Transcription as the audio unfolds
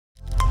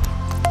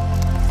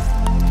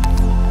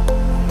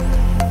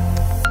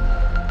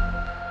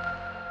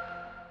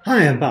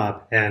Hi, I'm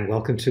Bob, and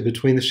welcome to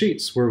Between the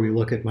Sheets, where we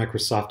look at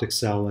Microsoft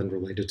Excel and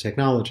related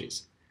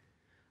technologies.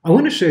 I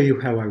want to show you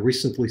how I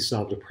recently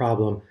solved a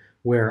problem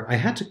where I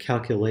had to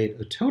calculate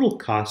a total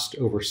cost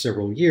over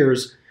several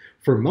years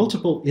for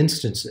multiple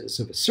instances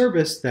of a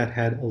service that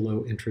had a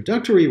low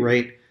introductory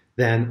rate,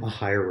 then a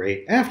higher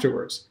rate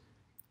afterwards.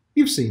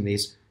 You've seen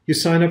these. You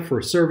sign up for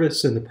a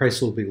service and the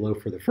price will be low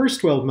for the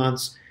first 12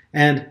 months,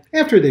 and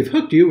after they've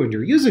hooked you and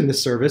you're using the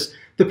service,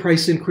 the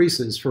price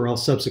increases for all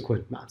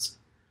subsequent months.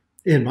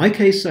 In my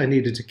case, I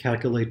needed to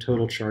calculate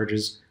total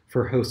charges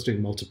for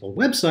hosting multiple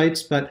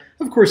websites, but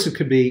of course it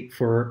could be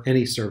for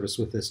any service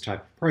with this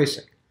type of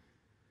pricing.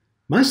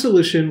 My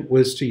solution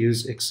was to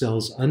use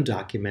Excel's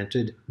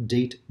undocumented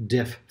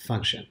Datedif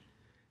function.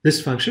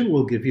 This function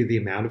will give you the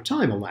amount of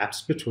time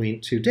elapsed between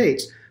two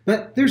dates,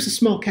 but there's a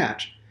small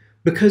catch.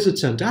 Because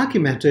it's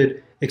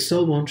undocumented,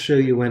 Excel won't show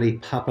you any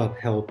pop-up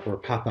help or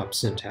pop-up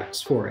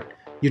syntax for it.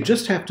 You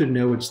just have to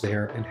know it's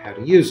there and how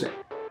to use it.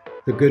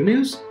 The good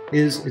news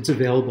is it's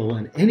available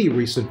in any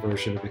recent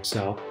version of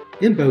Excel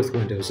in both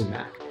Windows and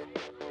Mac.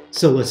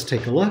 So let's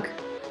take a look,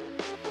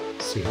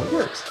 see how it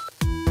works.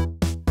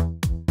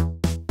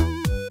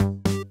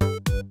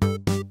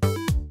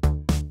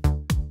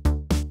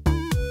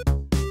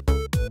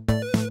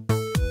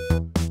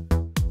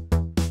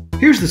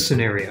 Here's the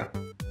scenario.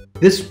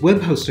 This web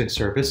hosting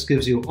service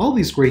gives you all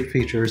these great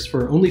features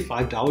for only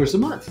 $5 a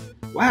month.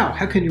 Wow,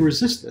 how can you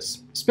resist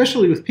this?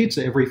 Especially with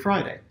pizza every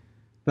Friday.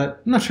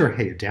 But I'm not sure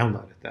how you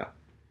download it though.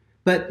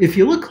 But if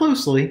you look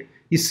closely,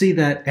 you see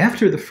that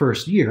after the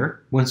first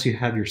year, once you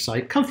have your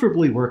site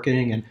comfortably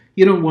working and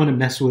you don't want to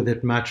mess with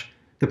it much,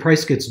 the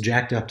price gets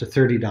jacked up to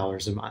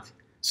 $30 a month.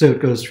 So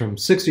it goes from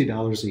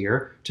 $60 a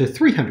year to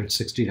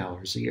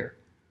 $360 a year.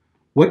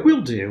 What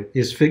we'll do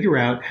is figure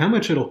out how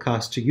much it'll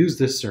cost to use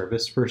this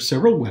service for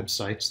several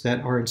websites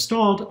that are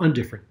installed on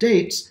different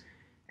dates,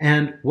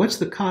 and what's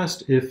the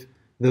cost if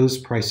those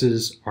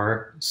prices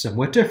are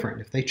somewhat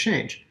different, if they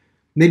change.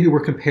 Maybe we're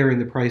comparing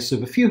the price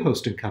of a few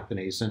hosting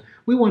companies, and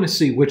we want to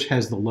see which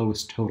has the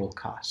lowest total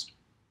cost.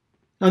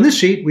 On this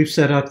sheet, we've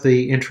set up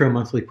the intro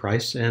monthly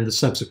price and the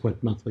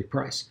subsequent monthly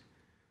price.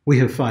 We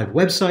have 5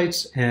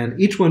 websites,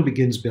 and each one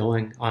begins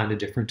billing on a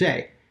different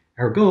day.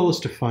 Our goal is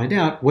to find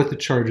out what the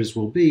charges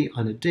will be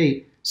on a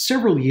date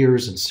several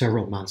years and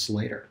several months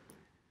later.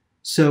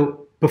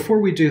 So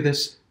before we do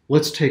this,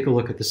 let's take a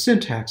look at the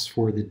syntax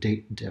for the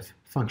Datedif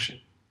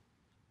function.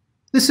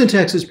 The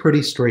syntax is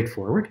pretty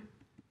straightforward.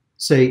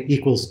 Say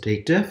equals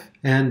datedif,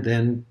 and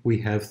then we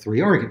have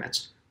 3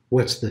 arguments.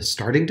 What's the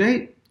starting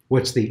date,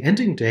 what's the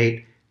ending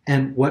date,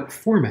 and what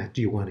format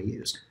do you want to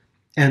use?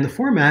 And the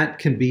format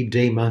can be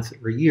day, month,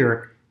 or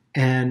year,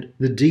 and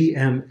the D,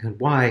 M, and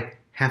Y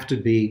have to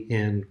be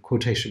in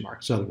quotation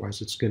marks,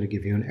 otherwise it's going to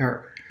give you an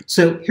error.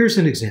 So here's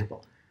an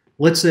example.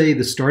 Let's say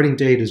the starting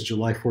date is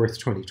July 4th,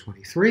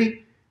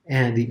 2023,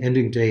 and the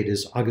ending date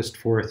is August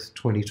 4th,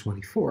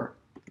 2024.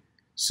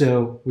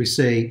 So we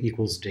say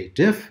equals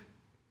datedif.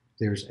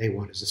 There's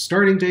A1 is the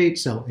starting date,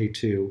 cell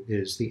A2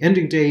 is the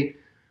ending date.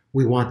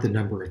 We want the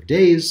number of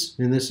days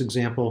in this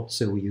example,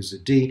 so we use a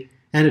D,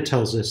 and it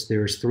tells us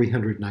there's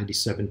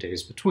 397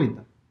 days between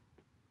them.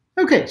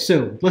 Okay,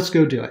 so let's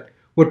go do it.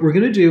 What we're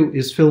going to do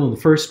is fill in the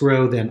first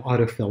row, then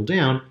autofill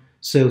down,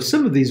 so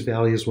some of these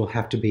values will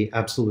have to be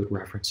absolute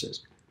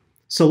references.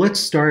 So let's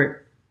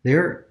start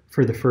there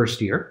for the first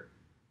year.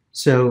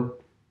 So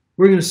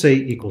we're going to say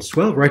equals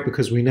 12, right,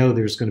 because we know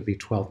there's going to be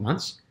 12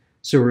 months.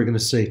 So we're going to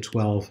say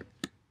 12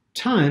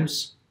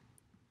 times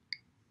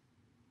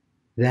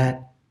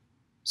that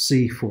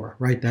C4,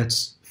 right?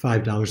 That's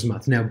 $5 a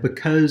month. Now,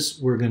 because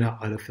we're going to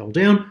autofill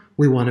down,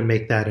 we want to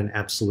make that an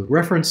absolute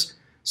reference.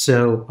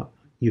 So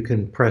you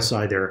can press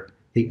either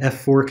the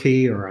F4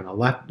 key or on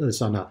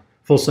a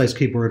full-size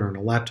keyboard or on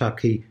a laptop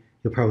key.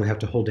 You'll probably have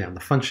to hold down the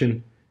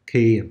function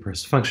key and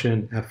press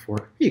function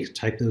F4. You can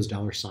type those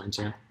 $signs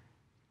in.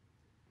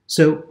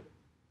 So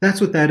that's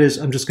what that is.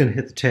 I'm just going to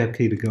hit the tab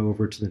key to go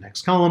over to the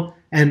next column.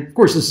 And of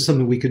course, this is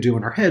something we could do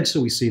in our head,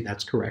 so we see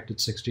that's correct at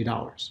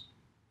 $60.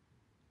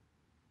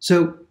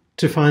 So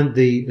to find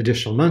the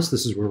additional months,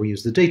 this is where we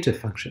use the datedif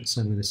function. So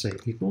I'm going to say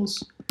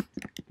equals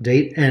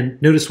date. And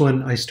notice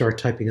when I start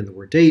typing in the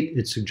word date,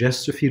 it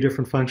suggests a few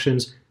different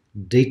functions.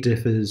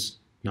 Datedif is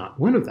not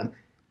one of them.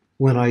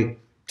 When I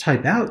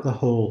type out the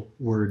whole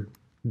word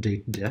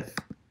datedif,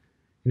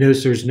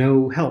 notice there's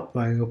no help.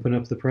 I open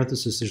up the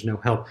parenthesis, there's no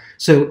help.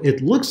 So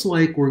it looks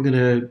like we're going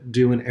to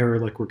do an error,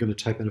 like we're going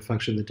to type in a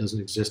function that doesn't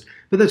exist.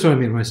 But that's what I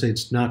mean when I say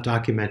it's not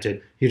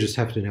documented. You just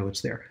have to know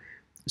it's there.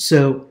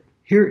 So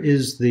here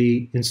is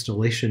the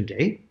installation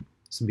date.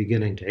 It's the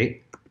beginning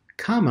date,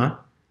 comma.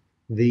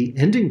 The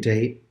ending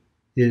date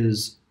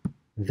is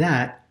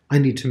that. I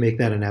need to make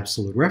that an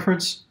absolute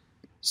reference.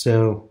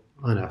 So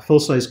on a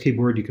full-size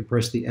keyboard, you could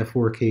press the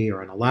F4 key,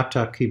 or on a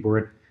laptop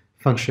keyboard,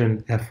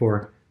 function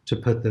F4 to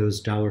put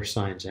those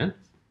 $signs in,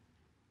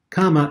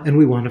 comma, and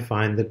we want to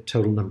find the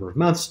total number of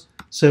months.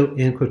 So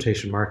in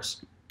quotation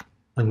marks,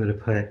 I'm going to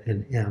put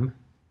an M,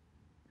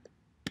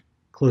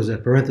 close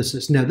that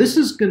parenthesis. Now this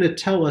is going to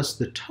tell us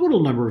the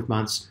total number of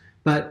months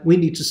but we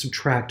need to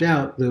subtract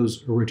out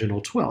those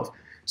original 12.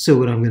 So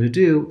what I'm going to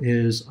do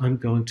is I'm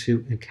going to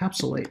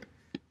encapsulate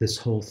this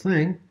whole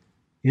thing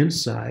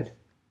inside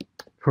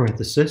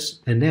parenthesis,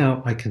 and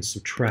now I can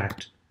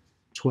subtract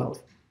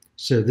 12.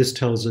 So this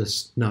tells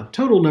us not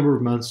total number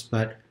of months,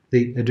 but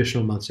the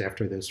additional months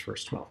after those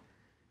first 12.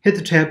 Hit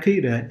the tab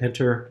key to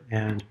enter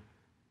and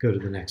go to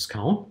the next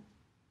column.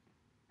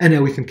 And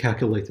now we can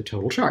calculate the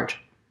total charge.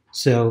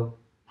 So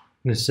I'm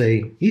going to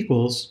say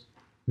equals,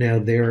 now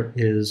there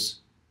is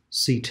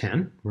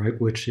C10, right,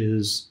 which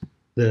is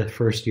the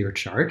first year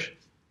charge,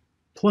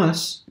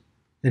 plus,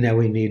 and now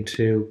we need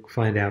to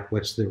find out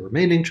what's the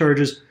remaining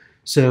charges.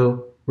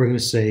 So we're going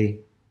to say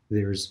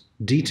there's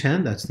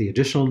D10, that's the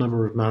additional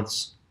number of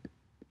months,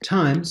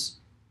 times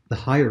the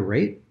higher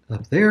rate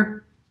up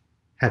there.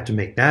 Have to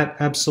make that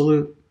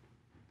absolute.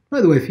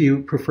 By the way, if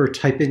you prefer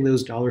typing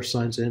those dollar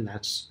signs in,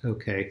 that's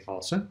okay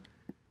also.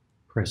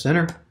 Press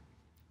enter.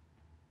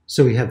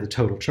 So we have the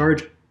total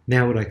charge.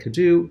 Now what I could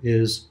do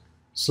is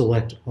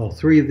select all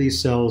three of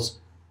these cells.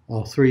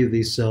 All three of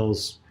these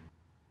cells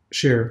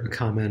share a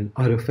common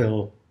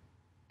autofill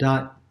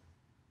dot.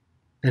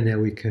 And now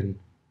we can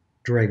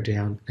drag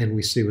down and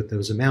we see what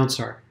those amounts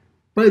are.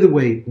 By the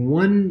way,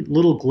 one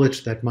little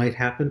glitch that might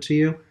happen to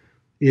you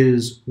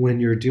is when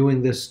you're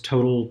doing this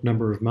total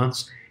number of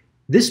months,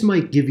 this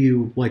might give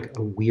you like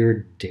a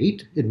weird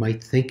date. It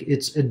might think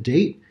it's a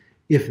date.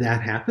 If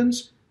that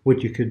happens,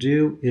 what you could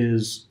do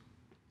is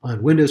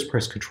on Windows,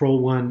 press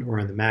Control-1, or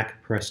on the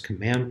Mac, press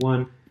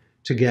Command-1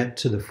 to get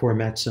to the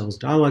Format Cells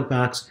dialog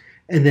box,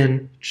 and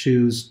then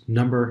choose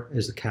number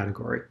as the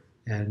category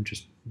and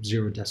just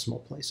 0 decimal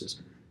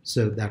places.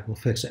 So that will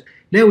fix it.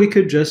 Now we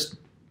could just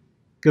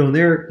go in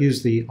there,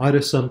 use the auto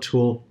sum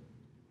tool.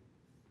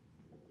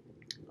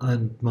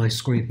 On my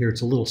screen here,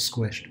 it's a little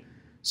squished.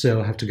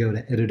 So I have to go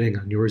to editing.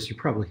 On yours, you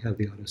probably have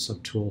the auto sum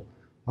tool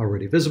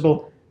already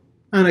visible.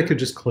 And I could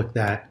just click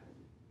that,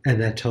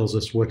 and that tells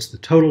us what's the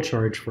total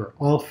charge for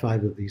all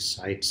 5 of these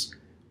sites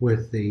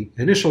with the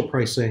initial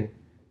pricing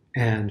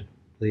and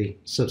the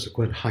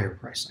subsequent higher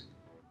pricing.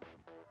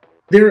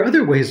 There are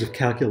other ways of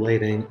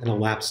calculating an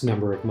elapsed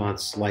number of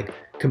months, like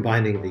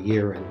combining the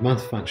year and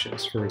month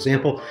functions, for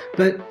example,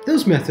 but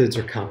those methods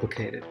are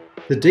complicated.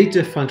 The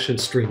Datedif function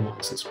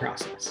streamlines this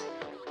process.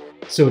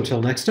 So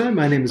until next time,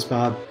 my name is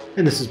Bob,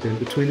 and this has been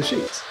Between the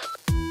Sheets.